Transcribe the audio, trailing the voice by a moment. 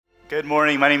Good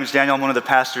morning. My name is Daniel. I'm one of the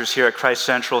pastors here at Christ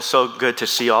Central. So good to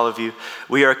see all of you.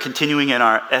 We are continuing in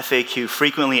our FAQ,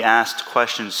 Frequently Asked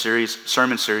Questions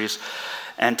sermon series.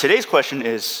 And today's question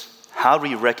is, how do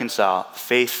we reconcile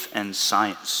faith and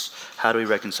science? How do we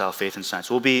reconcile faith and science?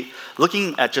 We'll be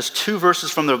looking at just two verses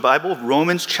from the Bible,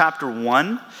 Romans chapter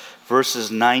 1,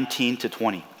 verses 19 to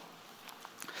 20.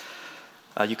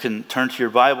 You can turn to your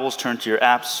Bibles, turn to your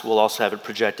apps. We'll also have it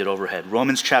projected overhead.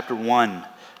 Romans chapter 1,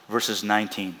 verses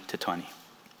 19 to 20.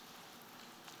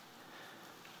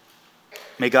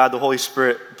 May God, the Holy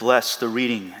Spirit, bless the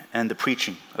reading and the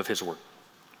preaching of his word.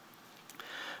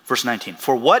 Verse 19,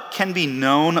 for what can be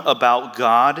known about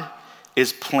God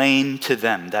is plain to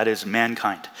them, that is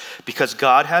mankind, because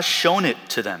God has shown it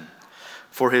to them.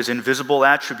 For his invisible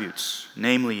attributes,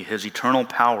 namely his eternal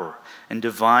power and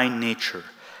divine nature,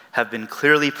 have been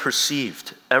clearly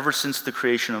perceived ever since the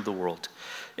creation of the world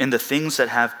in the things that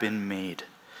have been made.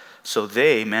 So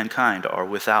they, mankind, are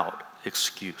without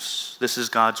excuse. This is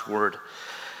God's word.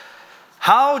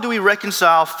 How do we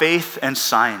reconcile faith and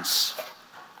science?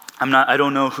 I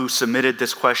don't know who submitted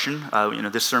this question.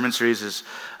 This sermon series is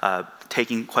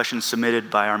taking questions submitted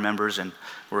by our members, and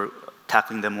we're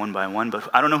tackling them one by one. But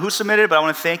I don't know who submitted, but I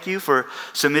want to thank you for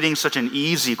submitting such an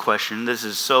easy question. This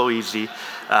is so easy.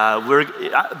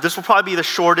 This will probably be the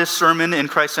shortest sermon in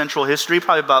Christ Central history,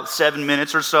 probably about 7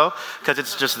 minutes or so, because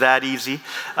it's just that easy.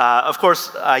 Of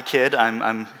course, I kid.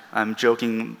 I'm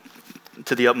joking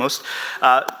to the utmost.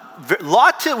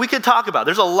 We could talk about.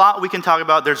 There's a lot we can talk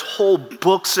about. There's whole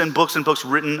books and books and books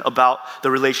written about the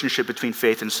relationship between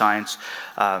faith and science.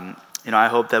 I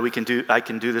hope that I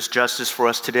can do this justice for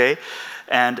us today.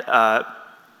 And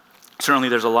certainly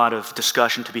there's a lot of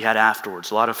discussion to be had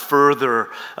afterwards, a lot of further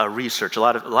research, a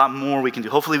lot more we can do.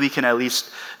 Hopefully we can at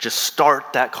least just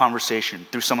start that conversation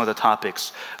through some of the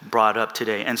topics brought up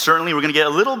today. And certainly we're going to get a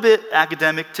little bit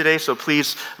academic today, so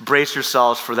please brace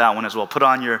yourselves for that one as well. Put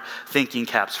on your thinking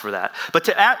caps for that. But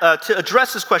to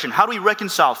address this question, how do we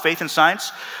reconcile faith and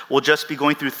science? We'll just be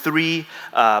going through three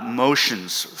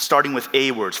motions, starting with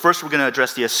A words. First, we're going to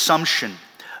address the assumption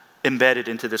embedded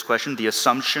into this question, the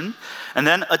assumption, and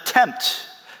then attempt.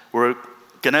 We're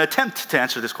going to attempt to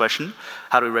answer this question,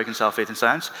 how do we reconcile faith and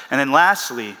science? And then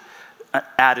lastly,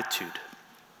 attitude.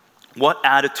 What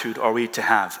attitude are we to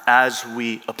have as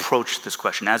we approach this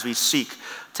question, as we seek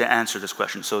to answer this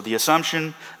question? So the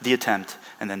assumption, the attempt,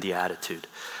 and then the attitude.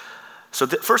 So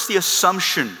first, the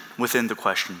assumption within the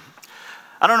question.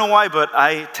 I don't know why, but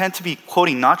I tend to be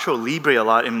quoting Nacho Libre a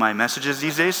lot in my messages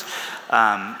these days.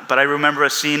 But I remember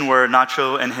a scene where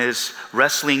Nacho and his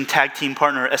wrestling tag team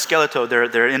partner, Esqueleto,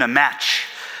 they're in a match.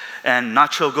 And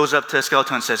Nacho goes up to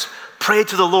Esqueleto and says, "Pray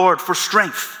to the Lord for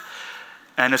strength."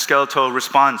 And Esqueleto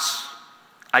responds,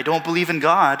 "I don't believe in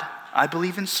God, I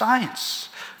believe in science."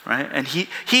 Right? And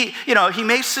he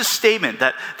makes this statement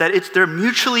that they're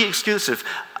mutually exclusive.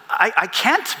 I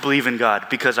can't believe in God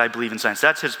because I believe in science.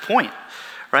 That's his point.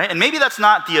 Right? And maybe that's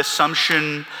not the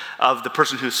assumption of the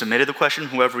person who submitted the question,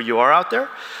 whoever you are out there,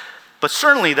 but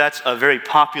certainly that's a very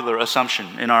popular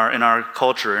assumption in our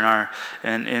culture,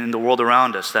 in the world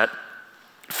around us, that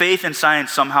faith and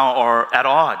science somehow are at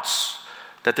odds,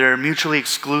 that they're mutually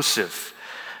exclusive,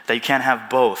 that you can't have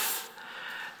both.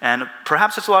 And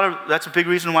perhaps that's a big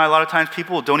reason why a lot of times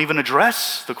people don't even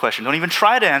address the question, don't even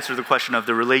try to answer the question of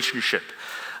the relationship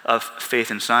of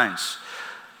faith and science.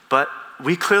 But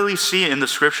we clearly see in the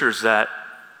scriptures that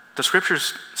the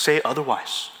scriptures say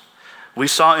otherwise. We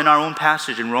saw in our own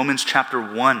passage in Romans chapter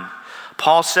 1,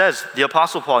 Paul says, the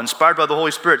Apostle Paul, inspired by the Holy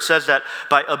Spirit, says that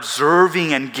by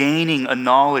observing and gaining a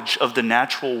knowledge of the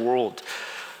natural world,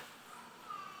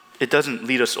 it doesn't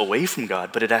lead us away from God,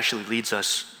 but it actually leads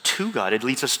us to God. It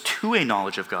leads us to a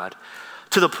knowledge of God,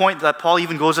 to the point that Paul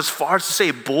even goes as far as to say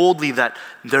boldly that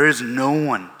there is no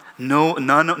one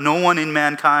in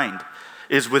mankind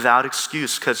is without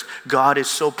excuse, because God is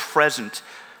so present,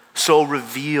 so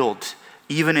revealed,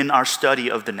 even in our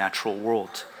study of the natural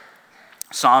world.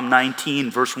 Psalm 19,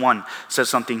 verse 1 says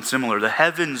something similar. The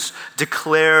heavens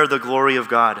declare the glory of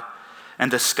God,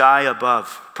 and the sky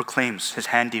above proclaims his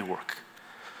handiwork.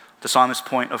 The psalmist's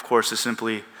point, of course, is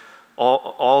simply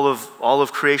all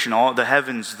of creation, all the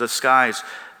heavens, the skies,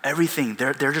 everything.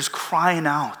 They're just crying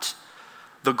out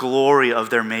the glory of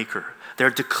their Maker. They're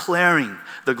declaring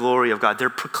the glory of God. They're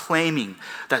proclaiming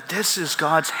that this is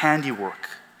God's handiwork.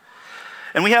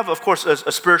 And we have, of course,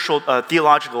 a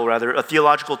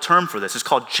theological term for this. It's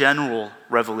called general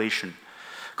revelation.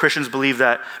 Christians believe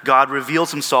that God reveals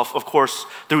himself, of course,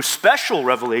 through special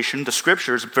revelation, the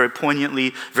scriptures, very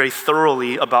poignantly, very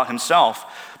thoroughly about himself.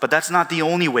 But that's not the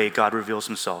only way God reveals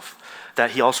himself.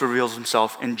 that he also reveals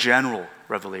himself in general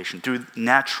revelation, through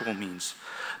natural means,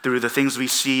 through the things we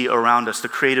see around us, the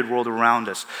created world around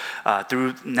us,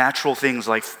 through natural things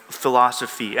like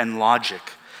philosophy and logic.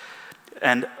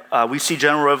 And we see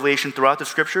general revelation throughout the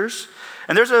scriptures.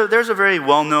 And there's a very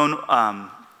well-known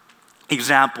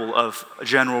example of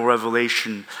general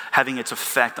revelation having its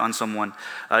effect on someone,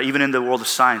 even in the world of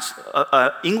science.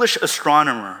 An English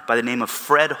astronomer by the name of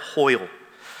Fred Hoyle.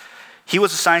 He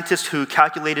was a scientist who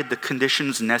calculated the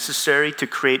conditions necessary to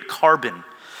create carbon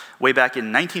way back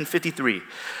in 1953.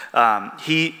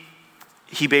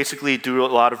 He basically, through a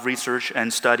lot of research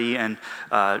and study and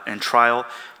trial,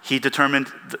 he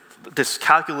determined this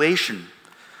calculation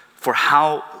for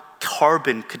how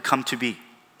carbon could come to be,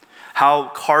 how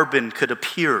carbon could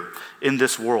appear in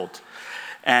this world.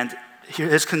 And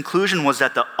his conclusion was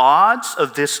that the odds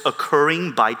of this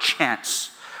occurring by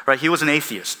chance, right? He was an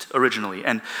atheist originally,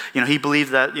 and he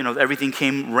believed that everything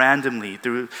came randomly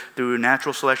through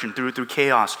natural selection, through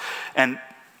chaos. And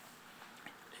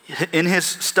in his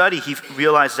study, he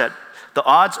realized that the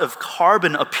odds of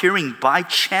carbon appearing by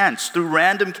chance through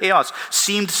random chaos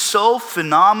seemed so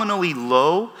phenomenally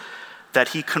low that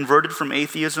he converted from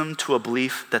atheism to a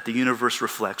belief that the universe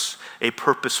reflects a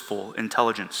purposeful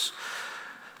intelligence.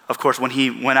 Of course, when he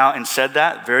went out and said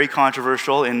that, very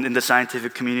controversial in the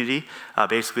scientific community,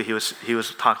 basically he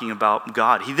was talking about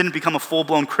God. He didn't become a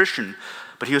full-blown Christian,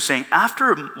 but he was saying,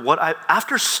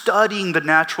 after studying the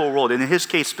natural world, and in his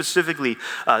case specifically,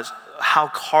 how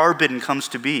carbon comes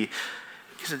to be,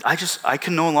 he said, I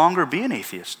can no longer be an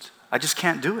atheist. I just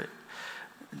can't do it.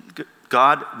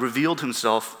 God revealed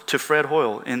himself to Fred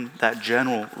Hoyle in that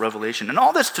general revelation. And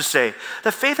all this to say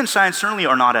that faith and science certainly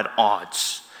are not at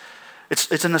odds.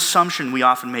 It's an assumption we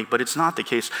often make, but it's not the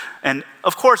case. And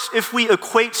of course, if we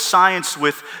equate science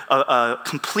with a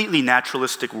completely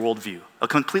naturalistic worldview, a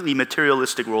completely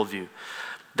materialistic worldview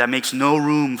that makes no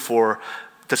room for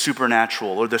the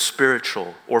supernatural or the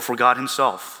spiritual or for God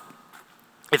himself,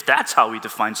 if that's how we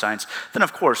define science, then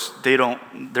of course they're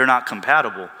not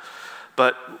compatible.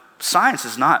 But science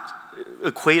is not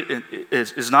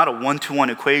a one-to-one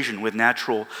equation with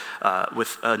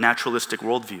a naturalistic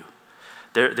worldview.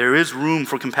 There is room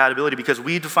for compatibility because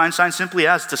we define science simply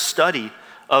as the study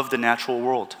of the natural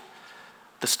world,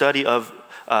 the study of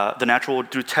the natural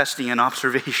world through testing and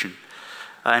observation,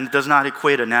 and it does not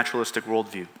equate a naturalistic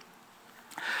worldview.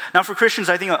 Now, for Christians,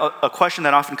 I think a question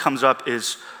that often comes up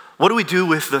is, what do we do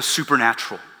with the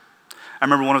supernatural? I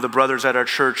remember one of the brothers at our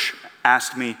church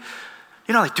asked me,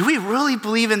 do we really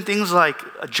believe in things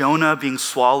like Jonah being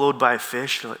swallowed by a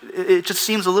fish? It just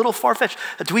seems a little far-fetched.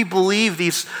 Do we believe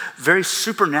these very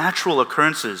supernatural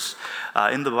occurrences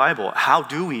in the Bible? How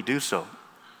do we do so?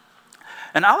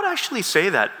 And I would actually say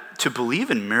that to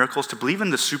believe in miracles, to believe in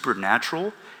the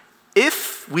supernatural,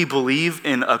 if we believe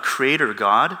in a creator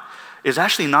God, is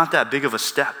actually not that big of a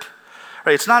step.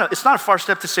 Right? It's not a far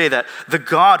step to say that the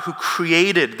God who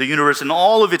created the universe and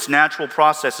all of its natural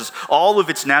processes, all of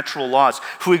its natural laws,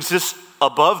 who exists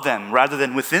above them rather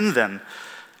than within them,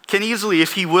 can easily,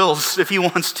 if he wills, if he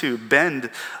wants to,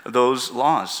 bend those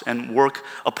laws and work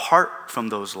apart from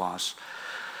those laws.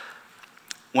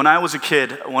 When I was a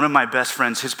kid, one of my best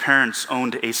friends, his parents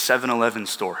owned a 7-Eleven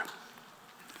store.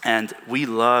 And we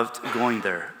loved going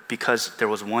there because there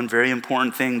was one very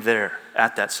important thing there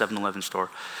at that 7-Eleven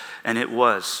store. And it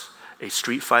was a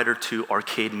Street Fighter II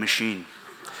arcade machine.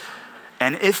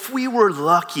 And if we were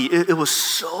lucky, it was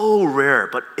so rare,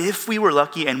 but if we were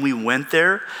lucky and we went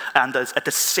there and at the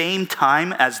same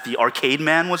time as the arcade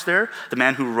man was there, the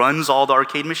man who runs all the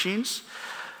arcade machines,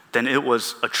 then it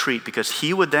was a treat because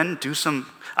he would then do some,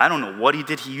 I don't know what he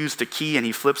did, he used a key and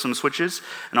he flipped some switches,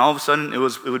 and all of a sudden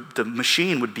the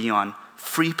machine would be on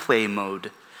free play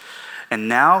mode. And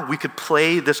now we could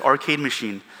play this arcade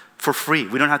machine for free.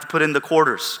 We don't have to put in the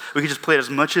quarters. We could just play it as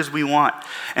much as we want.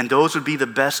 And those would be the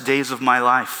best days of my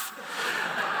life.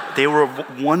 They were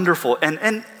wonderful.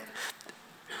 And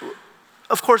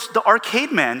of course, the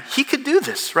arcade man, he could do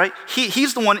this, right?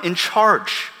 He's the one in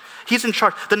charge. He's in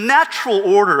charge. The natural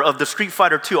order of the Street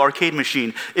Fighter II arcade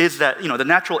machine is that, the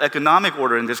natural economic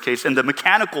order in this case, and the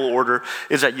mechanical order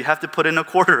is that you have to put in a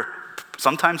quarter,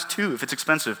 sometimes two if it's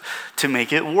expensive, to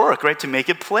make it work, right? To make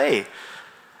it play.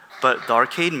 But the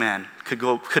arcade man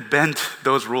could bend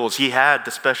those rules. He had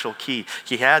the special key.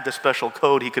 He had the special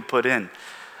code he could put in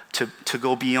to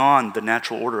go beyond the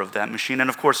natural order of that machine. And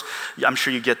of course, I'm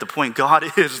sure you get the point.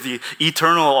 God is the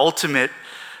eternal, ultimate,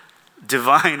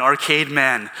 divine arcade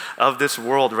man of this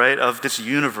world, right? Of this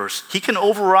universe. He can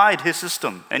override his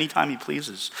system anytime he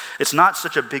pleases. It's not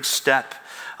such a big step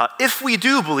If we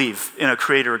do believe in a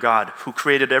creator God who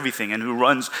created everything and who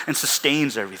runs and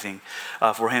sustains everything,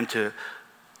 for him to,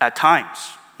 at times,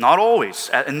 not always,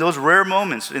 in those rare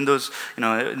moments, in those,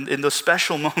 in those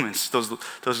special moments,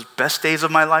 those best days of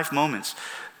my life moments,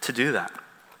 to do that.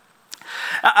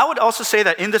 I would also say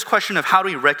that in this question of how do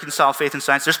we reconcile faith and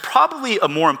science, there's probably a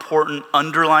more important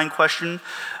underlying question,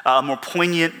 a more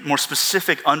poignant, more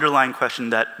specific underlying question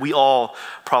that we all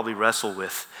probably wrestle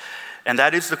with. And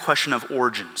that is the question of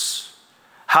origins.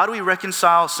 How do we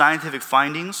reconcile scientific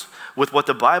findings with what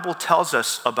the Bible tells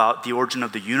us about the origin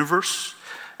of the universe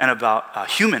and about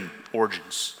human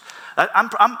origins? I'm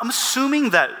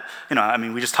assuming that,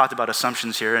 we just talked about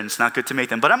assumptions here, and it's not good to make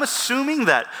them, but I'm assuming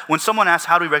that when someone asks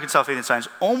how do we reconcile faith and science,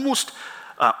 almost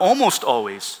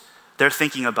always they're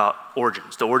thinking about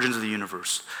origins, the origins of the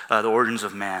universe, the origins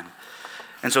of man.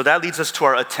 And so that leads us to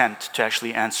our attempt to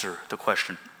actually answer the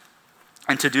question.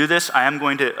 And to do this, I am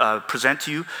going to present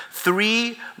to you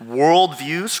 3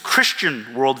 worldviews, Christian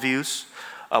worldviews,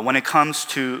 when it comes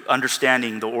to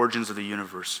understanding the origins of the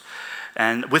universe.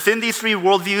 And within these 3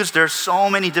 worldviews, there's so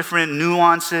many different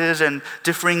nuances and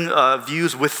differing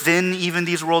views within even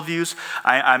these worldviews.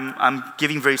 I'm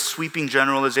giving very sweeping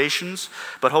generalizations,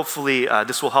 but hopefully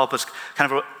this will help us kind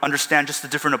of understand just the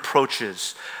different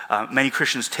approaches many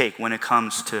Christians take when it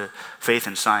comes to faith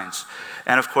and science.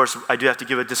 And of course, I do have to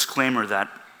give a disclaimer that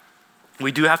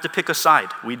we do have to pick a side.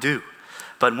 We do.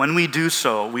 But when we do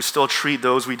so, we still treat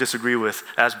those we disagree with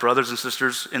as brothers and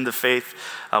sisters in the faith.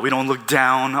 We don't look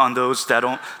down on those that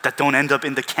don't end up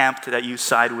in the camp that you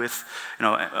side with.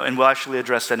 And we'll actually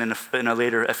address that in a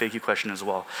later FAQ question as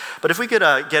well. But if we could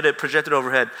get it projected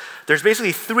overhead, there's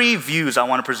basically 3 views I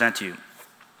want to present to you.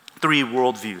 3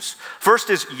 worldviews.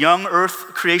 First is young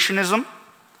earth creationism.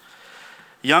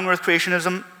 Young earth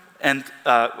creationism, and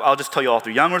I'll just tell you all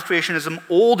 3. Young earth creationism,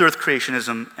 old earth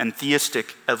creationism, and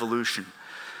theistic evolution.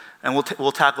 And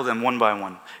we'll tackle them one by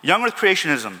one. Young earth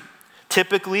creationism,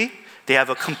 typically, they have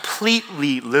a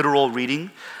completely literal reading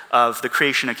of the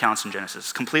creation accounts in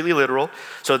Genesis. Completely literal.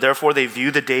 So therefore, they view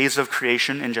the days of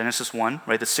creation in Genesis 1,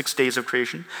 right, the 6 days of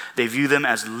creation. They view them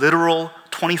as literal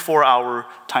 24-hour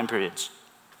time periods.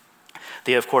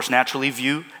 They, of course, naturally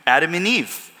view Adam and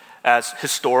Eve as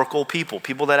historical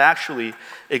people that actually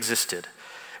existed.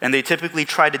 And they typically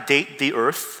try to date the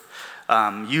earth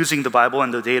using the Bible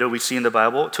and the data we see in the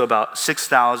Bible to about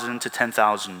 6,000 to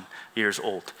 10,000 years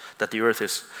old, that the earth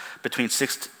is between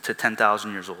 6 to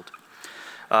 10,000 years old.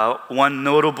 One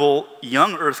notable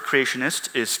young earth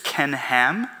creationist is Ken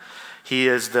Ham. He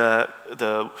is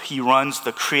he runs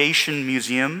the Creation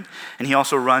Museum, and he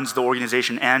also runs the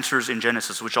organization Answers in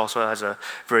Genesis, which also has a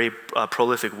very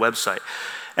prolific website.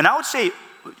 And I would say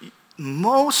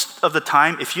most of the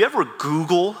time, if you ever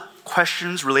Google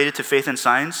questions related to faith and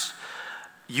science,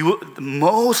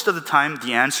 most of the time,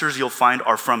 the answers you'll find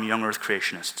are from young earth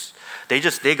creationists.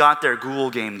 They got their Google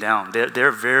game down.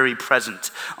 They're very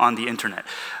present on the internet.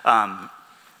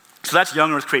 So that's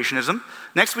young earth creationism.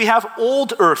 Next, we have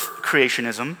old earth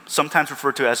creationism, sometimes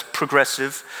referred to as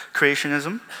progressive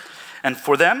creationism. And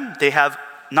for them, they have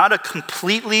not a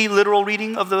completely literal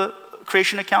reading of the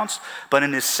creation accounts, but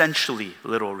an essentially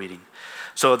literal reading.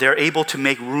 So they're able to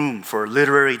make room for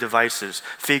literary devices,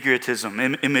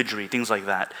 figuratism, imagery, things like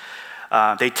that.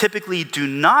 They typically do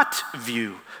not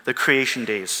view the creation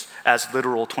days as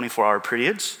literal 24-hour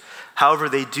periods. However,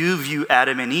 they do view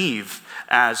Adam and Eve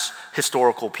as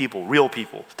historical people, real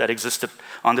people that existed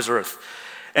on this earth.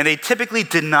 And they typically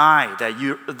deny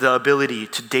the ability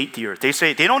to date the earth.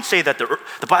 They don't say that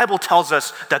the Bible tells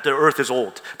us that the earth is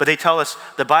old, but they tell us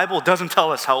the Bible doesn't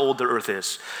tell us how old the earth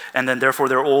is. And then therefore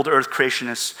they're old earth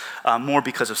creationists more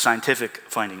because of scientific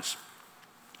findings.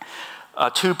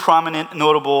 2 prominent,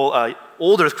 notable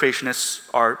old earth creationists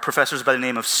are professors by the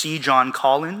name of C. John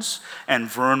Collins and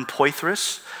Vern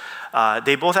Poythress.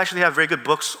 They both actually have very good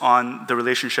books on the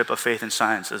relationship of faith and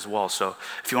science as well. So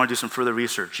if you want to do some further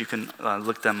research, you can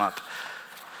look them up.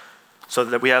 So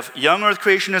that we have young earth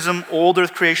creationism, old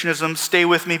earth creationism. Stay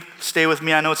with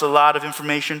me. I know it's a lot of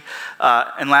information.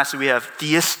 And lastly, we have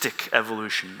theistic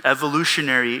evolution,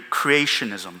 evolutionary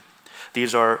creationism.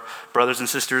 These are brothers and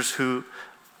sisters who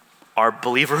are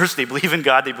believers. They believe in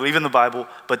God. They believe in the Bible.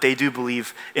 But they do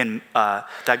believe in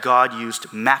that God used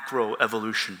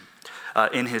macroevolution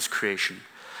in his creation.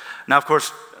 Now, of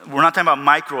course, we're not talking about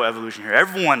microevolution here.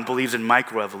 Everyone believes in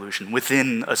microevolution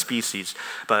within a species,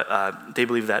 but they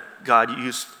believe that God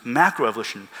used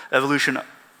macroevolution, evolution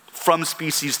from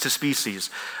species to species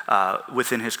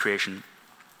within his creation.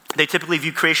 They typically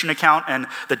view creation account and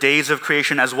the days of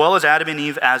creation as well as Adam and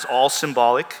Eve as all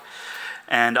symbolic.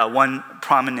 And one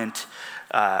prominent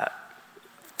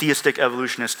theistic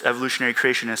evolutionary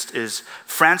creationist is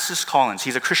Francis Collins.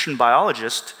 He's a Christian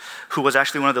biologist who was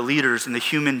actually one of the leaders in the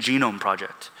Human Genome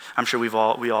Project. I'm sure we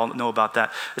all know about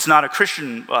that. It's not a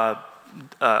Christian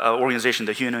organization,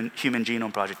 the Human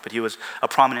Genome Project, but he was a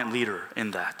prominent leader in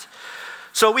that.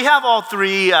 So we have all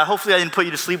three. Hopefully I didn't put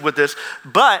you to sleep with this,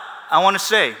 but I want to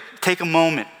say, take a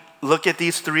moment, look at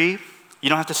these three. You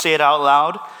don't have to say it out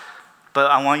loud, but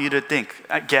I want you to think,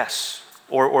 guess,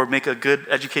 or make a good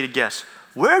educated guess.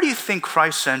 Where do you think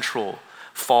Christ Central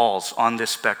falls on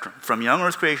this spectrum, from young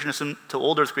earth creationism to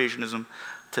old earth creationism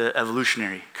to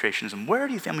evolutionary creationism? Where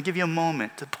do you think, I'm going to give you a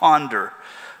moment to ponder,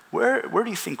 where do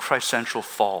you think Christ Central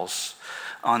falls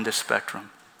on this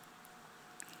spectrum?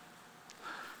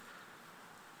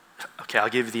 Okay, I'll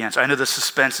give you the answer. I know the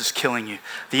suspense is killing you.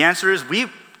 The answer is we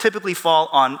typically fall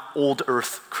on old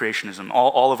earth creationism.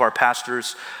 All of our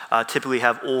pastors typically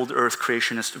have old earth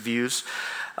creationist views.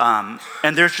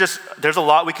 And there's a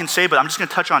lot we can say, but I'm just going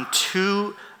to touch on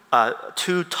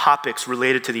two topics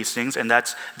related to these things, and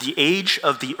that's the age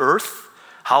of the earth.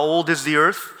 How old is the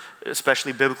earth,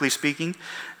 especially biblically speaking,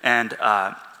 and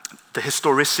the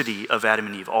historicity of Adam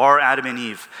and Eve. Are Adam and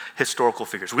Eve historical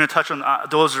figures? We're going to touch on,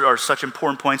 those are such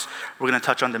important points, we're going to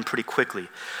touch on them pretty quickly.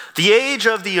 The age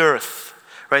of the earth,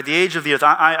 right? The age of the earth.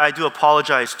 I do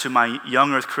apologize to my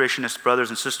young earth creationist brothers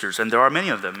and sisters, and there are many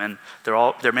of them, and there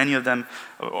are many of them,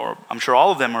 or I'm sure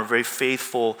all of them are very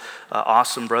faithful,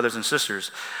 awesome brothers and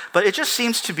sisters. But it just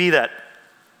seems to be that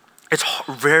it's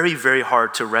very, very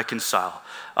hard to reconcile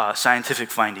scientific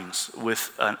findings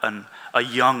with a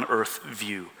young earth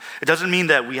view. It doesn't mean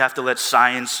that we have to let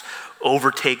science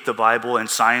overtake the Bible and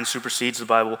science supersedes the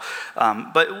Bible,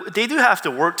 but they do have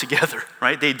to work together,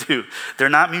 right? They do. They're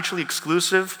not mutually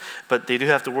exclusive, but they do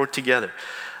have to work together.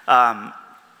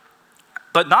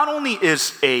 But not only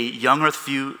is a young earth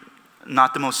view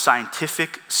not the most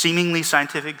seemingly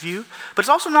scientific view, but it's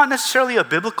also not necessarily a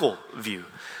biblical view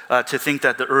to think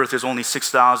that the earth is only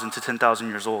 6,000 to 10,000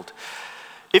 years old.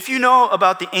 If you know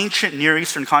about the ancient Near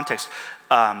Eastern context,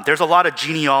 there's a lot of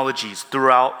genealogies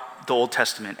throughout the Old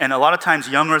Testament, and a lot of times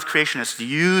young earth creationists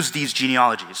use these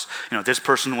genealogies. You know, this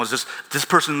person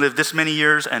lived this many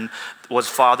years and was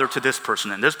father to this person,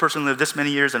 and this person lived this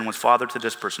many years and was father to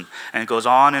this person, and it goes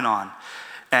on and on.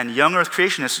 And young earth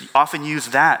creationists often use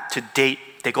that to date.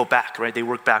 They go back, right? They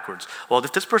work backwards. Well,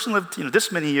 if this person lived,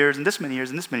 this many years and this many years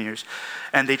and this many years,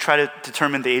 and they try to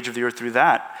determine the age of the earth through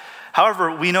that.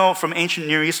 However, we know from ancient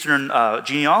Near Eastern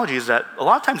genealogies that a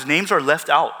lot of times names are left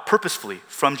out purposefully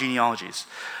from genealogies,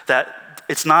 that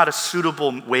it's not a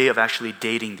suitable way of actually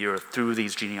dating the earth through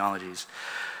these genealogies.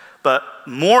 But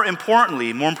more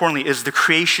importantly is the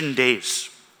creation days.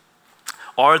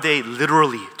 Are they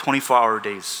literally 24-hour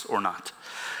days or not?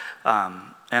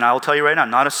 And I will tell you right now,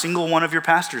 not a single one of your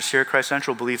pastors here at Christ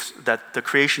Central believes that the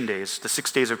creation days, the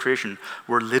 6 days of creation,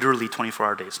 were literally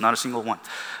 24-hour days. Not a single one.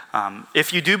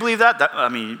 If you do believe that,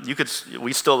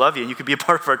 we still love you and you could be a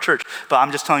part of our church. But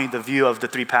I'm just telling you the view of the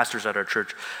three pastors at our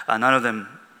church. None of them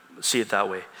see it that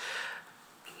way.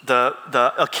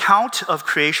 The account of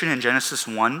creation in Genesis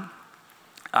 1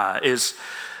 is,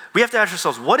 we have to ask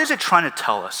ourselves, what is it trying to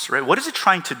tell us, right? What is it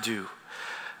trying to do?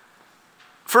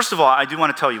 First of all, I do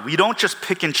want to tell you, we don't just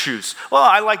pick and choose. Well,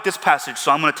 I like this passage,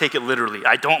 so I'm going to take it literally.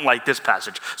 I don't like this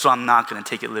passage, so I'm not going to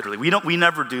take it literally. We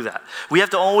never do that. We have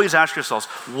to always ask ourselves,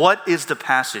 what is the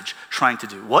passage trying to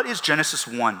do? What is Genesis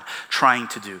 1 trying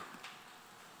to do?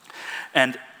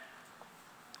 And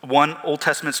one Old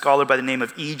Testament scholar by the name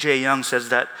of E.J. Young says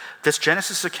that this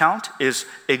Genesis account is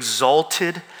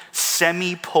exalted,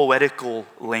 semi-poetical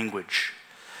language.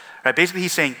 Right? Basically,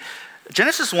 he's saying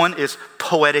Genesis 1 is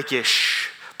poetic-ish,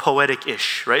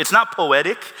 right? It's not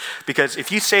poetic, because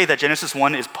if you say that Genesis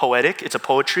 1 is poetic, it's a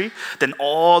poetry, then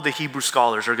all the Hebrew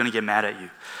scholars are going to get mad at you.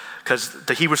 Because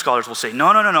the Hebrew scholars will say,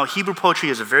 no, Hebrew poetry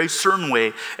is a very certain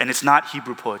way, and it's not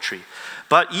Hebrew poetry.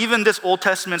 But even this Old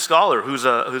Testament scholar, who's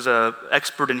a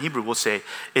expert in Hebrew, will say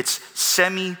it's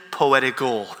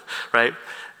semi-poetical, right?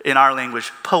 In our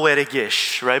language,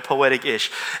 poetic-ish, right? Poetic-ish.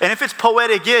 And if it's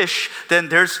poetic-ish, then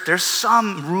there's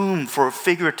some room for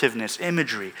figurativeness,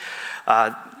 imagery.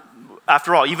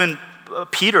 After all, even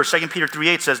Peter, 2 Peter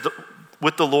 3:8 says,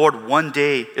 with the Lord, 1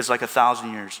 day is like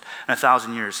 1,000 years, and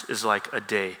 1,000 years is like a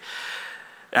day.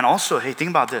 And also, hey, think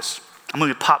about this. I'm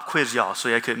going to pop quiz y'all,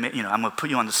 so I'm going to put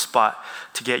you on the spot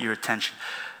to get your attention.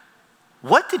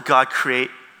 What did God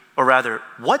create, or rather,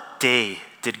 what day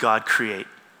did God create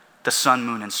the sun,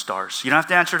 moon, and stars? You don't have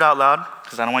to answer it out loud,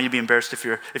 because I don't want you to be embarrassed if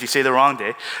you say the wrong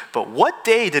day. But what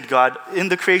day did God, in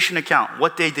the creation account,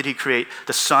 what day did he create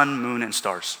the sun, moon, and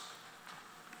stars?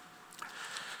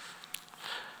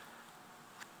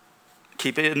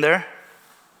 Keep it in there.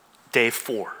 day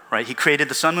 4, right? He created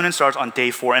the sun, moon, and stars on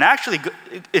day 4. And actually,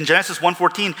 in Genesis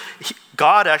 1:14,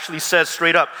 God actually says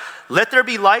straight up, let there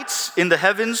be lights in the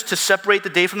heavens to separate the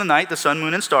day from the night, the sun,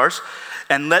 moon, and stars,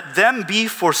 and let them be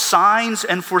for signs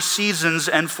and for seasons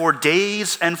and for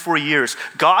days and for years.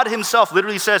 God himself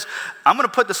literally says, I'm going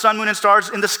to put the sun, moon, and stars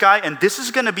in the sky, and this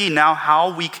is going to be now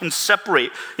how we can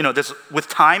separate, this with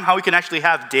time, how we can actually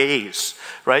have days,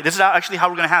 right? This is actually how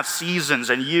we're going to have seasons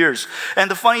and years. And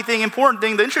the funny thing, important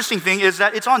thing, the interesting thing is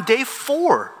that it's on day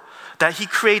 4 that he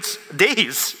creates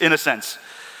days, in a sense.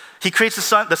 He creates the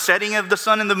sun, the setting of the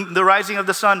sun and the rising of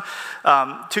the sun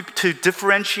to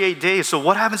differentiate days. So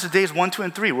what happens to days 1, 2,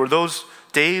 and 3? Were those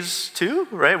days too,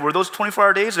 right? Were those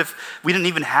 24-hour days if we didn't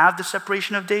even have the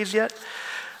separation of days yet?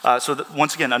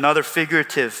 Once again, another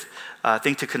figurative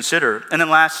thing to consider. And then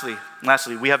lastly,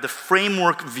 we have the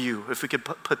framework view. If we could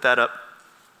put that up.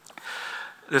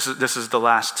 This is the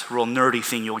last real nerdy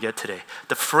thing you'll get today.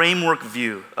 The framework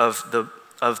view of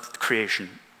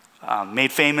creation.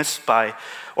 Made famous by,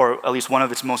 or at least one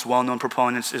of its most well-known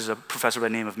proponents is a professor by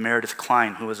the name of Meredith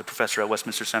Kline, who was a professor at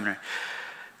Westminster Seminary.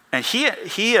 And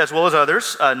he as well as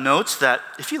others, notes that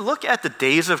if you look at the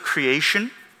days of creation,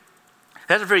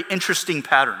 it has a very interesting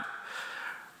pattern.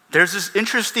 There's this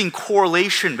interesting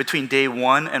correlation between day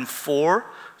 1 and 4,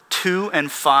 2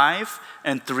 and 5,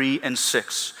 and 3 and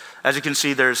 6. As you can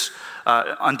see, there's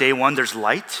on day 1, there's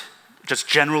light. Just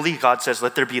generally, God says,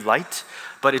 let there be light.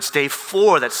 But it's day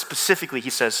 4 that specifically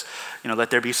he says, let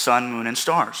there be sun, moon, and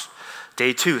stars.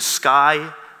 Day 2,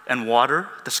 sky and water,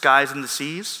 the skies and the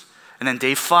seas. And then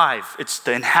day 5, it's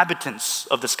the inhabitants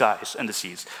of the skies and the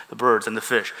seas, the birds and the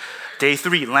fish. Day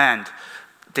 3, land.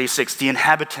 Day 6, the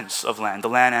inhabitants of land, the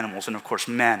land animals, and of course,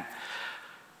 men.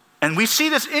 And we see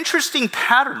this interesting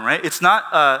pattern, right? It's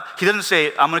not, he doesn't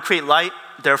say, I'm going to create light,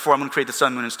 therefore I'm going to create the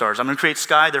sun, moon, and stars. I'm going to create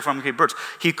sky, therefore I'm going to create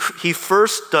birds. He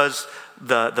first does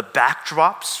the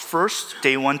backdrops first,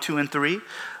 day 1, 2, and 3,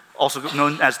 also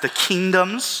known as the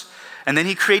kingdoms. And then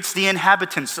he creates the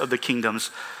inhabitants of the kingdoms,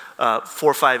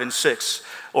 4, 5, and 6,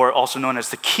 or also known as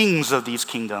the kings of these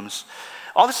kingdoms.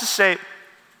 All this to say,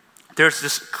 there's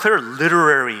this clear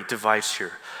literary device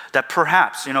here that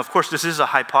perhaps, of course this is a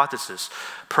hypothesis,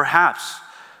 perhaps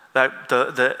that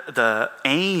the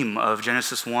aim of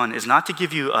Genesis 1 is not to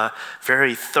give you a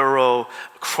very thorough,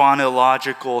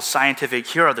 chronological, scientific,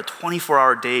 here are the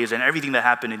 24-hour days and everything that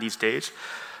happened in these days,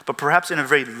 but perhaps in a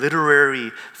very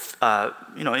literary,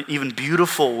 even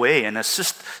beautiful way, in a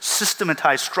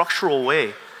systematized, structural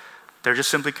way, they're just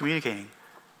simply communicating.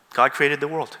 God created the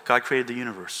world. God created the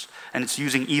universe. And it's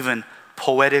using even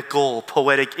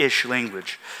poetic-ish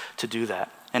language to do that.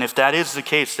 And if that is the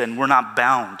case, then we're not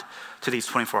bound to these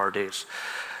 24-hour days.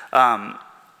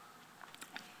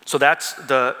 So that's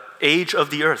the age of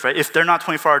the earth, right? If they're not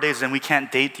 24-hour days, then we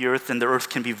can't date the earth, and the earth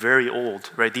can be very old,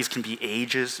 right? These can be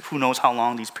ages. Who knows how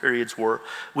long these periods were?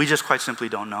 We just quite simply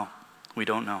don't know. We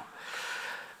don't know.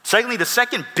 Secondly, the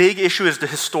second big issue is the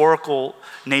historical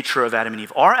nature of Adam and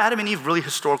Eve. Are Adam and Eve really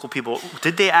historical people?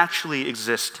 Did they actually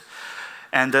exist?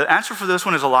 And the answer for this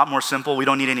one is a lot more simple. We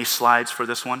don't need any slides for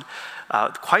this one.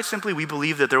 Quite simply, we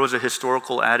believe that there was a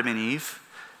historical Adam and Eve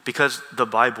because the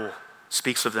Bible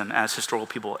speaks of them as historical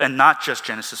people, and not just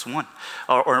Genesis 1,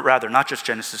 or rather, not just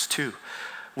Genesis 2.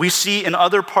 We see in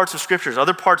other parts of scriptures,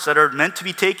 other parts that are meant to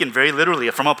be taken very literally,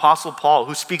 from Apostle Paul,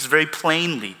 who speaks very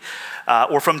plainly,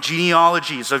 or from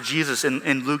genealogies of Jesus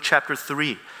in Luke chapter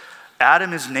 3.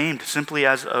 Adam is named simply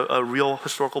as a real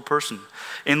historical person.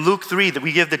 In Luke 3,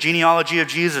 we give the genealogy of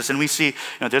Jesus, and we see,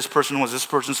 this person was this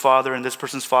person's father, and this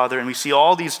person's father, and we see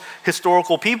all these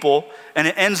historical people, and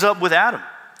it ends up with Adam.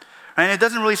 And it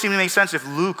doesn't really seem to make sense if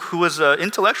Luke, who was an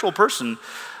intellectual person,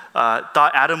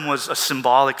 thought Adam was a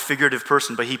symbolic, figurative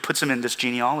person, but he puts him in this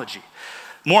genealogy.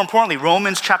 More importantly,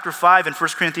 Romans chapter 5 and 1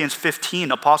 Corinthians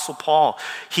 15, Apostle Paul,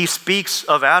 he speaks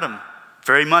of Adam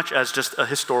very much as just a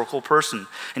historical person.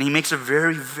 And he makes a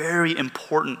very, very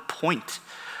important point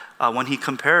when he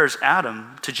compares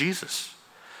Adam to Jesus.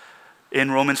 In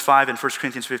Romans 5 and 1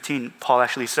 Corinthians 15, Paul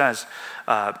actually says,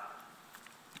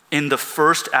 in the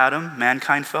first Adam,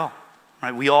 mankind fell.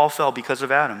 Right? We all fell because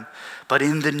of Adam. But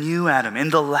in the new Adam,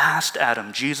 in the last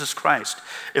Adam, Jesus Christ,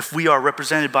 if we are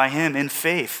represented by him in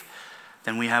faith,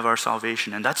 then we have our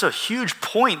salvation. And that's a huge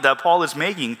point that Paul is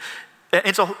making.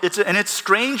 It's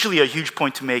strangely a huge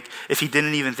point to make if he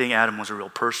didn't even think Adam was a real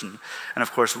person. And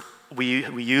of course, we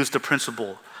use the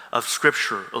principle of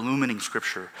Scripture, illuminating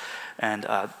Scripture.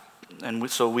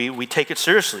 So we take it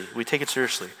seriously. We take it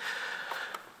seriously.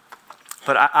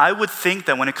 But I would think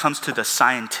that when it comes to the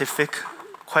scientific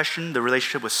question, the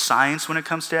relationship with science when it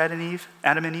comes to Adam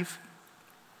and Eve,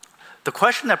 the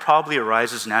question that probably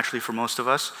arises naturally for most of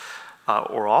us,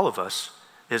 or all of us,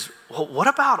 is, well, what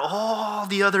about all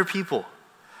the other people?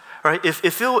 Right?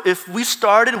 If we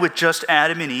started with just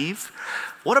Adam and Eve,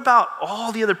 what about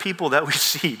all the other people that we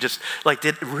see? Just like,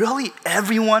 did really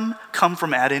everyone come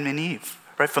from Adam and Eve?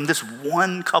 Right? From this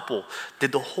one couple,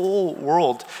 did the whole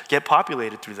world get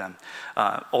populated through them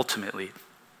ultimately?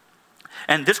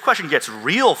 And this question gets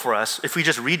real for us if we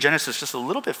just read Genesis just a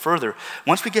little bit further.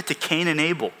 Once we get to Cain and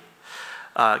Abel,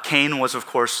 Cain was, of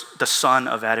course, the son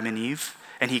of Adam and Eve,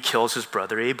 and he kills his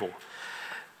brother Abel.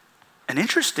 And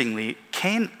interestingly,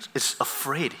 Cain is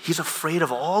afraid. He's afraid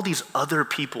of all these other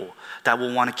people that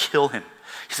will want to kill him.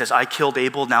 He says, I killed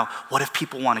Abel, now what if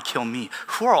people want to kill me?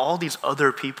 Who are all these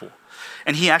other people?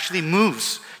 And he actually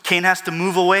moves. Cain has to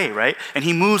move away, right? And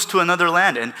he moves to another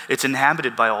land, and it's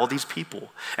inhabited by all these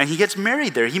people. And he gets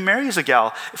married there. He marries a gal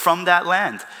from that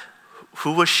land.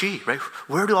 Who was she, right?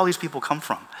 Where do all these people come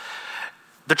from?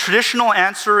 The traditional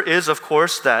answer is, of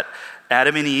course, that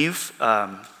Adam and Eve,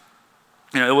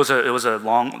 it was a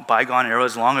long bygone era. It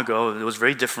was long ago. It was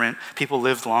very different. People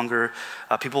lived longer.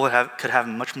 People could have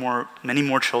many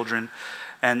more children.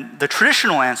 And the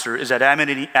traditional answer is that Adam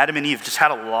and Eve just had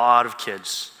a lot of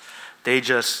kids. They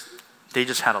just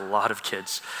had a lot of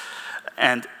kids,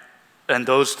 and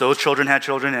those children had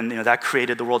children, and that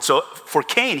created the world. So for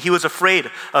Cain, he was afraid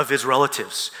of his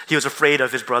relatives. He was afraid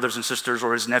of his brothers and sisters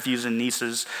or his nephews and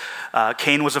nieces.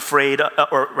 Cain was afraid,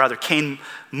 or rather, Cain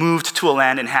moved to a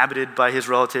land inhabited by his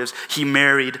relatives. He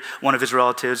married one of his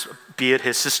relatives, be it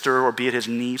his sister or be it his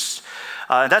niece.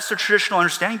 That's the traditional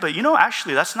understanding, but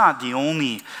actually, that's not the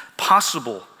only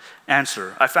possible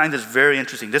answer. I find this very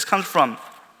interesting. This comes from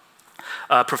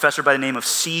a professor by the name of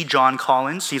C. John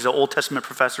Collins. He's an Old Testament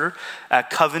professor at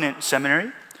Covenant Seminary.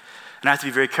 And I have to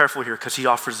be very careful here because he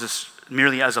offers this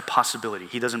merely as a possibility.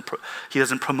 He doesn't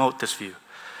promote this view.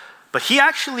 But he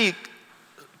actually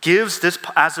gives this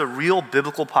as a real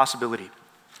biblical possibility.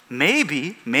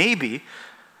 Maybe,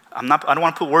 I don't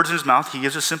want to put words in his mouth. He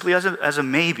gives it simply as a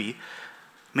maybe.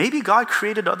 Maybe God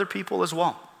created other people as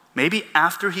well. Maybe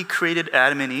after he created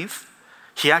Adam and Eve,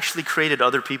 he actually created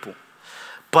other people.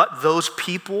 But those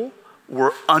people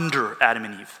were under Adam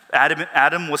and Eve.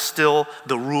 Adam was still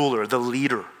the ruler, the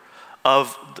leader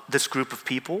of this group of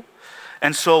people.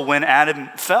 And so when Adam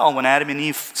and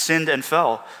Eve sinned and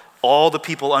fell, all the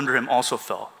people under him also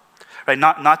fell. Right?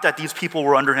 Not that these people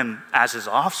were under him as his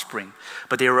offspring,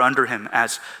 but they were under him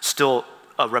as still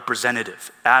a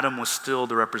representative. Adam was still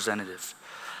the representative.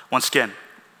 Once again,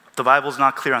 the Bible's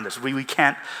not clear on this. We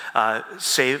can't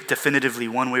say definitively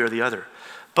one way or the other.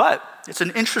 But it's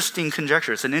an interesting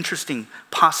conjecture. It's an interesting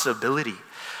possibility.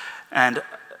 And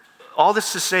all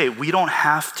this to say, we don't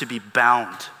have to be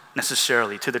bound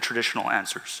necessarily to the traditional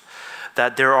answers.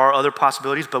 That there are other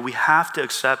possibilities, but we have to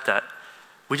accept that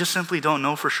we just simply don't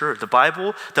know for sure. The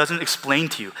Bible doesn't explain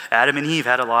to you. Adam and Eve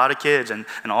had a lot of kids, and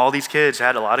all these kids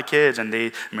had a lot of kids, and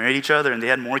they married each other, and they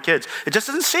had more kids. It just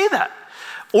doesn't say that.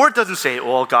 Or it doesn't say,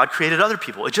 well, God created other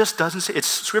people. It just doesn't say,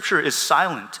 Scripture is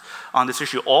silent on this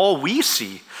issue. All we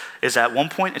see is at one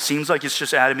point, it seems like it's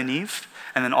just Adam and Eve,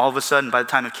 and then all of a sudden, by the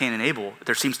time of Cain and Abel,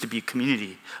 there seems to be a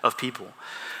community of people.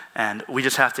 And we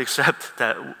just have to accept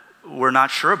that we're not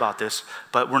sure about this,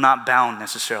 but we're not bound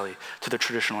necessarily to the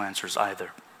traditional answers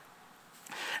either.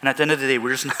 And at the end of the day,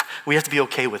 we have to be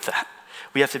okay with that.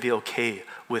 We have to be okay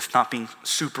with not being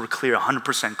super clear,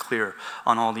 100% clear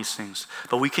on all these things.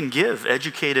 But we can give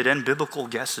educated and biblical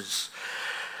guesses.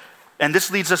 And this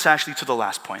leads us actually to the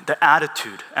last point, the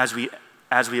attitude as we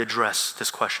address this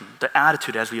question, the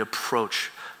attitude as we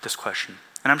approach this question.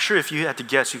 And I'm sure if you had to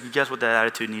guess, you could guess what that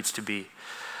attitude needs to be.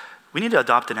 We need to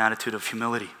adopt an attitude of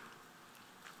humility.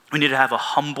 We need to have a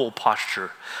humble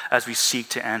posture as we seek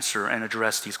to answer and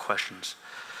address these questions.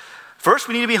 First,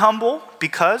 we need to be humble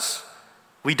because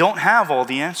we don't have all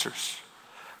the answers.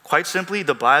 Quite simply,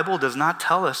 the Bible does not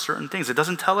tell us certain things. It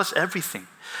doesn't tell us everything.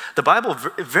 The Bible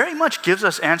very much gives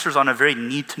us answers on a very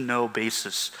need-to-know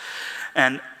basis.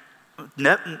 And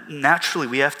naturally,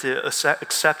 we have to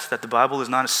accept that the Bible is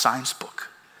not a science book.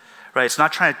 Right? It's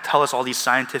not trying to tell us all these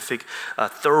scientific,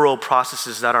 thorough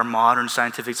processes that our modern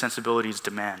scientific sensibilities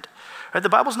demand. Right? The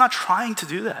Bible's not trying to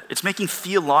do that. It's making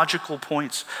theological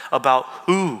points about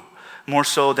who more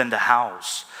so than the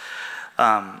hows.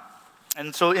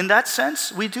 And so in that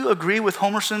sense, we do agree with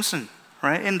Homer Simpson,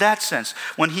 right? In that sense,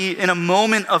 when he, in a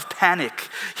moment of panic,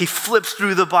 he flips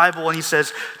through the Bible and he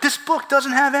says, this book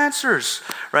doesn't have answers,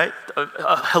 right?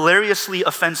 Hilariously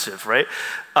offensive, right?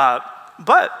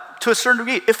 But to a certain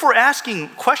degree. If we're asking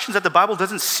questions that the Bible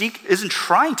isn't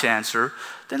trying to answer,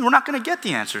 then we're not going to get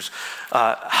the answers.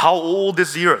 How old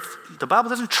is the earth? The Bible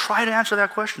doesn't try to answer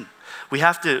that question. We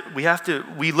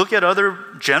look at other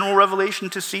general revelation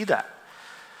to see that.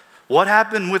 What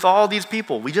happened with all these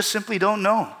people? We just simply don't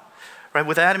know. Right?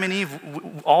 With Adam and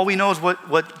Eve, all we know is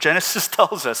what Genesis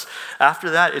tells us. After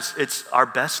that, it's our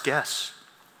best guess.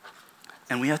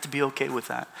 And we have to be okay with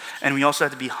that. And we also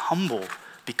have to be humble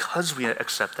because we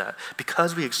accept that.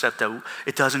 Because we accept that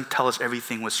it doesn't tell us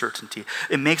everything with certainty.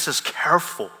 It makes us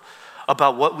careful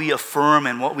about what we affirm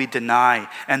and what we deny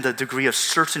and the degree of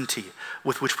certainty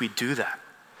with which we do that.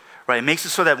 Right? It makes it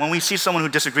so that when we see someone who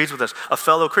disagrees with us, a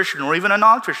fellow Christian or even a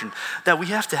non-Christian, that we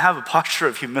have to have a posture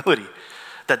of humility.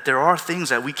 That there are things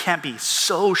that we can't be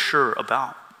so sure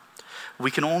about.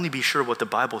 We can only be sure what the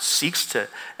Bible seeks to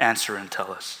answer and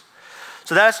tell us.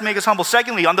 So that has to make us humble.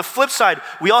 Secondly, on the flip side,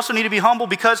 we also need to be humble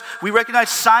because we recognize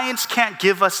science can't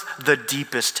give us the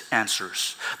deepest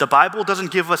answers. The Bible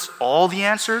doesn't give us all the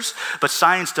answers, but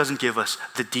science doesn't give us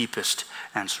the deepest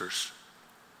answers.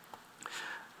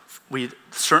 We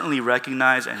certainly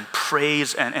recognize and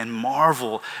praise and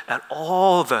marvel at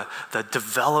all the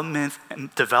developments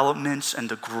and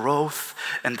the growth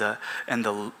and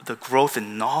the growth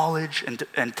in knowledge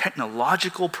and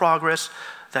technological progress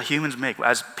that humans make.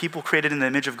 As people created in the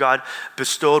image of God,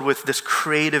 bestowed with this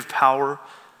creative power,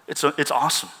 it's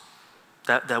awesome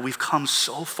that we've come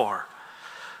so far.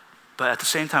 But at the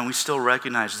same time, we still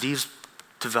recognize these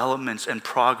developments and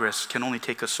progress can only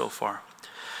take us so far.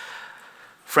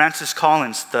 Francis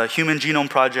Collins, the Human Genome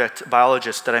Project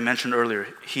biologist that I mentioned earlier,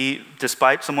 he,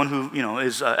 despite someone who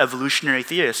is an evolutionary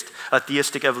theist, a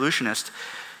theistic evolutionist,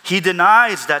 he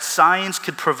denies that science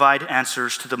could provide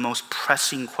answers to the most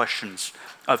pressing questions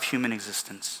of human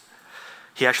existence.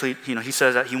 He actually, he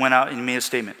says that he went out and he made a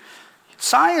statement.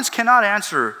 Science cannot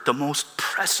answer the most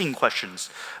pressing questions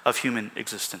of human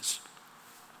existence.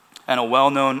 And a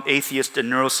well-known atheist and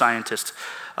neuroscientist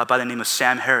by the name of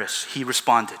Sam Harris, he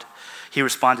responded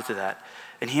to that.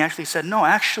 And he actually said, no,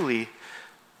 actually,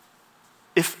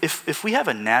 if we have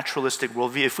a naturalistic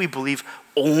worldview, if we believe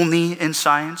only in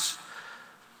science,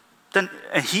 then,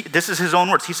 this is his own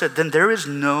words, he said, then there is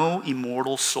no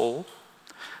immortal soul,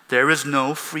 there is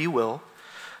no free will,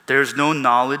 there is no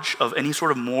knowledge of any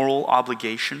sort of moral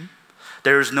obligation,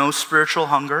 there is no spiritual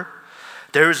hunger,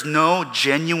 there is no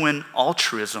genuine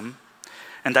altruism,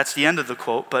 and that's the end of the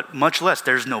quote, but much less,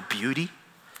 there's no beauty,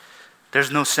 there's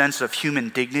no sense of human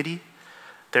dignity.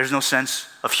 There's no sense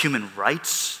of human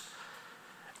rights.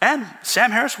 And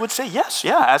Sam Harris would say, yes,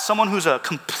 as someone who's a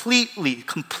complete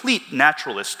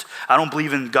naturalist, I don't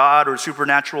believe in God or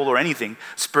supernatural or anything,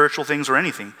 spiritual things or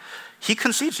anything. He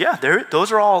concedes,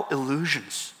 those are all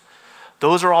illusions.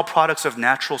 Those are all products of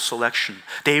natural selection.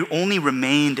 They only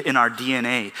remained in our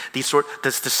DNA.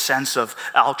 The sense of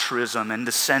altruism and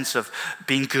the sense of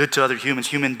being good to other humans,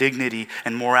 human dignity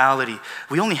and morality.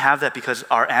 We only have that because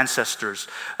our ancestors,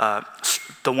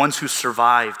 the ones who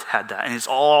survived, had that. And it's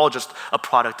all just a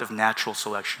product of natural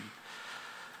selection.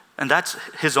 And that's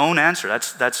his own answer.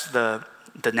 That's the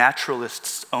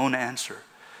naturalist's own answer.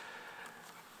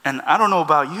 And I don't know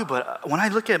about you, but when I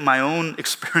look at my own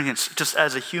experience just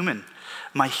as a human,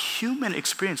 my human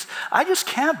experience, I just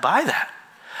can't buy that.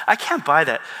 I can't buy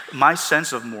that. My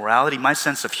sense of morality, my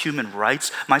sense of human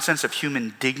rights, my sense of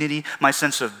human dignity, my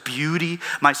sense of beauty,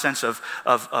 my sense of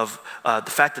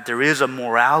the fact that there is a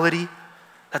morality,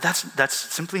 that's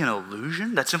simply an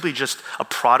illusion. That's simply just a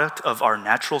product of our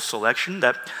natural selection.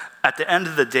 That at the end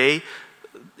of the day,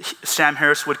 Sam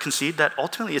Harris would concede that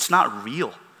ultimately it's not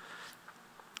real.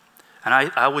 And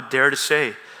I would dare to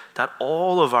say that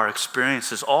all of our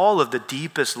experiences, all of the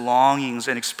deepest longings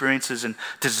and experiences and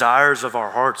desires of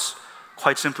our hearts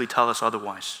quite simply tell us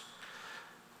otherwise.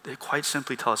 They quite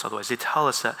simply tell us otherwise. They tell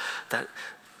us that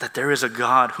there is a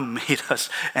God who made us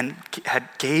and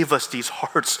gave us these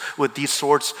hearts with these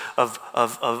sorts of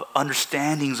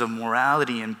understandings of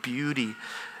morality and beauty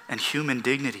and human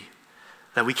dignity.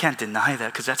 That we can't deny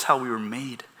that because that's how we were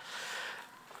made.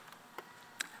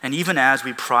 And even as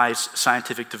we prize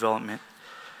scientific development,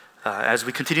 as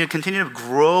we continue to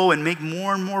grow and make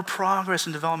more and more progress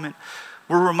in development,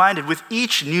 we're reminded with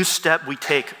each new step we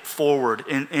take forward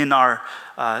in our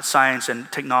science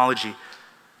and technology,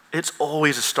 it's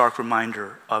always a stark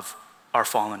reminder of our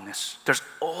fallenness. There's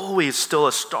always still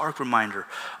a stark reminder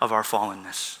of our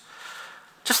fallenness.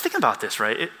 Just think about this,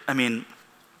 right?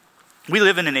 We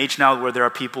live in an age now where there are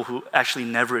people who actually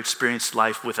never experienced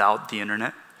life without the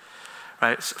internet,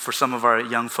 right? For some of our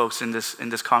young folks in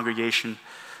this congregation,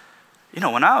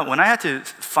 When I had to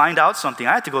find out something,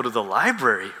 I had to go to the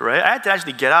library, right? I had to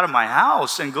actually get out of my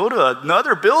house and go to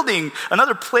another building,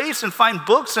 another place, and find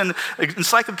books and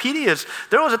encyclopedias.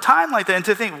 There was a time like that, and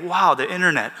to think, wow, the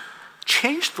internet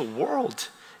changed the world.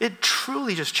 It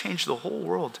truly just changed the whole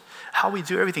world. How we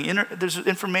do everything. There's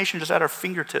information just at our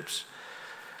fingertips.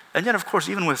 And yet, of course,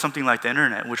 even with something like the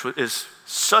internet, which is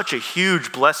such a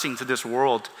huge blessing to this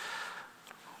world,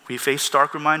 we face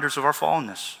stark reminders of our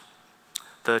fallenness.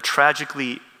 The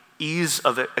tragically ease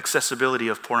of accessibility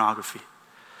of pornography,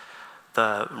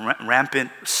 the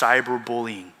rampant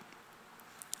cyberbullying,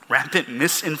 rampant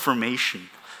misinformation.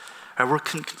 We're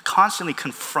constantly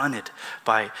confronted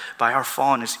by our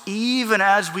fallenness, even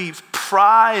as we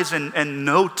prize and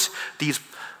note these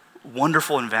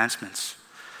wonderful advancements.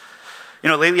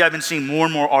 Lately I've been seeing more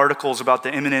and more articles about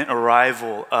the imminent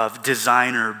arrival of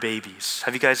designer babies.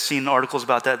 Have you guys seen articles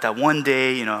about that? That one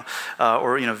day,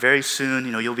 or very soon,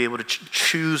 you'll be able to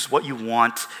choose what you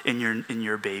want in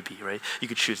your baby, right? You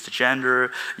could choose the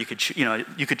gender. You could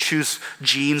choose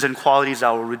genes and qualities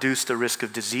that will reduce the risk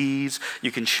of disease.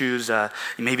 You can choose,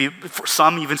 maybe for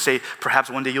some even say, perhaps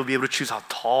one day you'll be able to choose how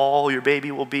tall your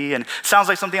baby will be. And it sounds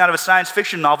like something out of a science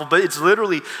fiction novel, but it's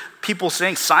literally people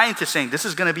saying, scientists saying, this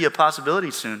is going to be a possibility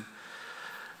soon.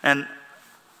 And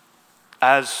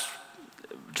as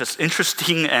just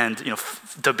interesting and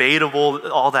debatable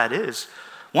all that is,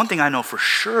 one thing I know for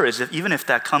sure is that even if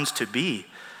that comes to be,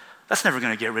 that's never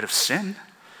going to get rid of sin,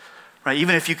 right?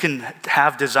 Even if you can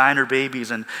have designer babies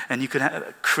and you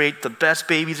can create the best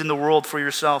babies in the world for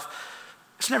yourself,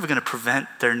 it's never going to prevent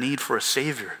their need for a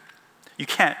savior. You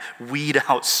can't weed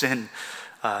out sin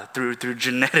through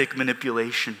genetic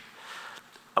manipulation.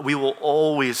 We will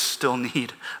always still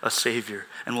need a savior,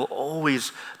 and we'll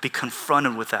always be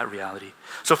confronted with that reality.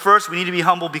 So first, we need to be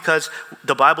humble because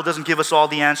the Bible doesn't give us all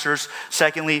the answers.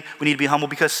 Secondly, we need to be humble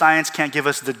because science can't give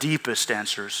us the deepest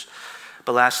answers.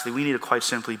 But lastly, we need to quite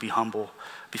simply be humble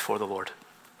before the Lord.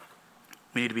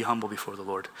 We need to be humble before the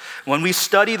Lord. When we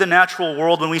study the natural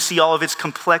world, when we see all of its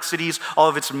complexities, all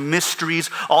of its mysteries,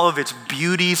 all of its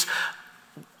beauties,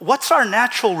 what's our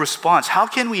natural response? How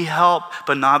can we help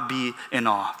but not be in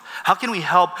awe? How can we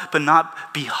help but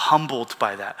not be humbled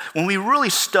by that? When we really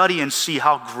study and see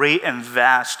how great and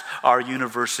vast our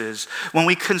universe is, when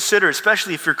we consider,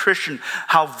 especially if you're Christian,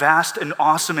 how vast and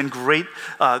awesome and great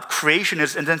creation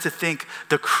is, and then to think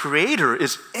the Creator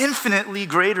is infinitely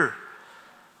greater,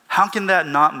 how can that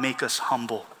not make us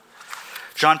humble?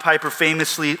 John Piper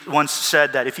famously once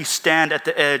said that if you stand at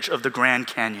the edge of the Grand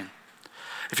Canyon,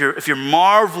 if you're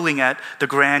marveling at the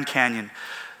Grand Canyon,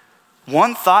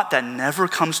 one thought that never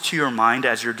comes to your mind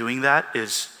as you're doing that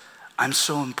is, I'm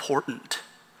so important,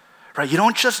 right? You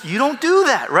don't do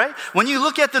that, right? When you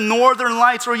look at the northern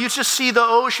lights or you just see the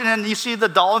ocean and you see the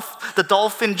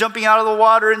dolphin jumping out of the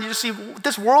water and you just see,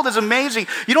 this world is amazing.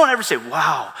 You don't ever say,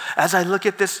 wow, as I look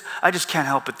at this, I just can't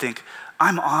help but think,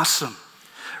 I'm awesome.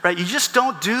 Right? You just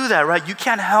don't do that, right? You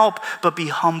can't help but be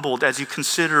humbled as you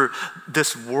consider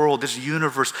this world, this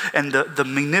universe, and the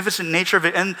magnificent nature of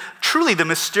it, and truly the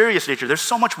mysterious nature. There's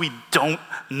so much we don't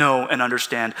know and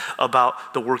understand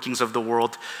about the workings of the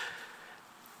world.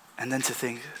 And then to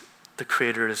think the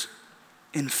Creator is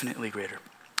infinitely greater.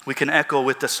 We can echo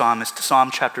with the psalmist,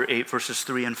 Psalm chapter 8, verses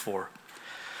 3 and 4.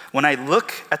 When I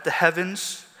look at the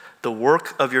heavens, the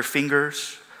work of your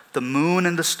fingers, the moon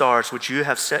and the stars which you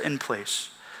have set in place,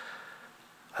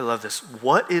 I love this.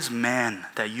 What is man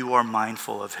that you are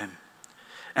mindful of him?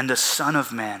 And the Son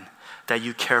of Man that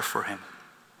you care for him?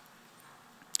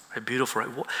 Right, beautiful,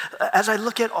 right? As I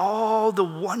look at all the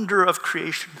wonder of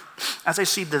creation, as I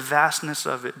see the vastness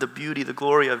of it, the beauty, the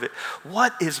glory of it,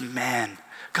 what is man?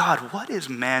 God, what is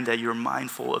man that you're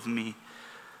mindful of me?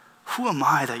 Who am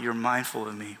I that you're mindful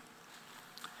of me?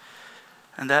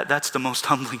 And that's the most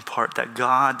humbling part, that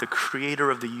God, the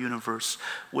creator of the universe,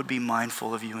 would be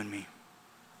mindful of you and me.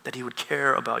 That he would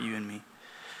care about you and me.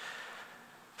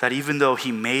 That even though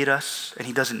he made us and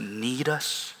he doesn't need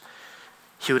us,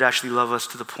 he would actually love us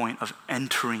to the point of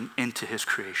entering into his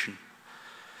creation.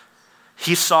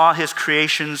 He saw his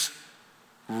creations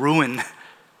ruin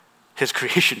his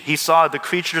creation. He saw the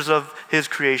creatures of his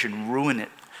creation ruin it,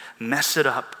 mess it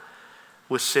up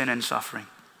with sin and suffering.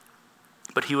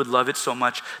 But he would love it so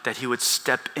much that he would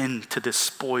step into this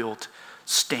spoiled,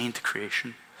 stained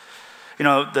creation.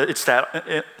 It's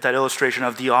that illustration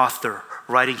of the author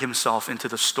writing himself into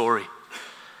the story.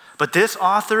 But this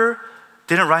author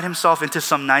didn't write himself into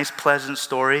some nice, pleasant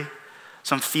story,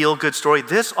 some feel-good story.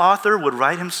 This author would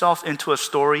write himself into a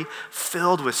story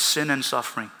filled with sin and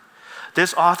suffering.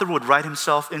 This author would write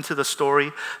himself into the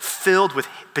story filled with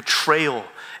betrayal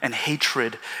and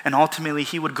hatred, and ultimately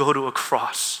he would go to a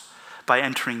cross by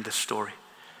entering this story.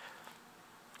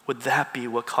 Would that be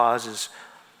what causes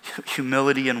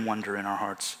humility and wonder in our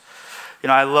hearts?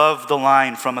 I love the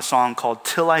line from a song called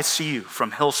 "Till I See You"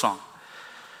 from Hillsong.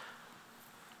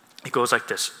 It goes like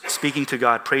this, speaking to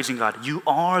God, praising God. You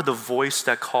are the voice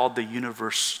that called the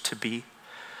universe to be.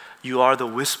 You are the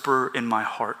whisper in my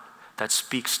heart that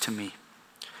speaks to me.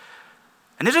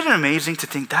 And isn't it amazing to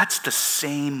think that's the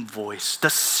same voice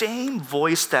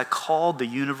that called the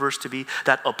universe to be,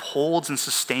 that upholds and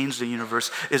sustains the universe,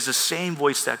 is the same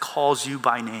voice that calls you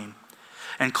by name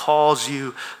and calls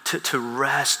you to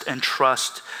rest and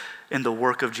trust in the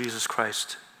work of Jesus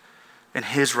Christ and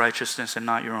his righteousness and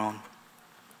not your own.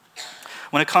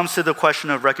 When it comes to the question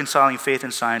of reconciling faith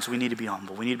and science, we need to be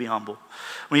humble. We need to be humble.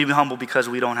 We need to be humble because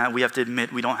we have to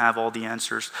admit we don't have all the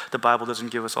answers. The Bible doesn't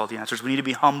give us all the answers. We need to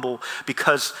be humble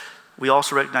because we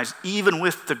also recognize even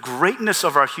with the greatness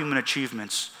of our human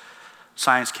achievements,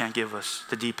 science can't give us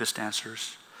the deepest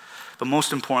answers. But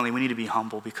most importantly, we need to be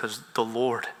humble because the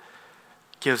Lord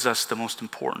gives us the most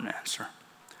important answer.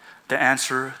 The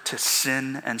answer to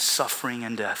sin and suffering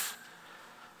and death.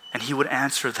 And he would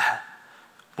answer that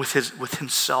with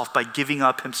himself, by giving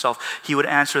up himself. He would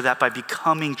answer that by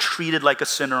becoming treated like a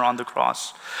sinner on the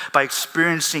cross, by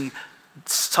experiencing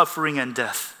suffering and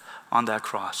death on that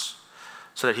cross,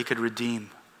 so that he could redeem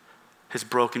his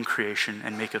broken creation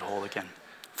and make it whole again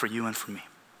for you and for me.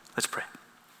 Let's pray.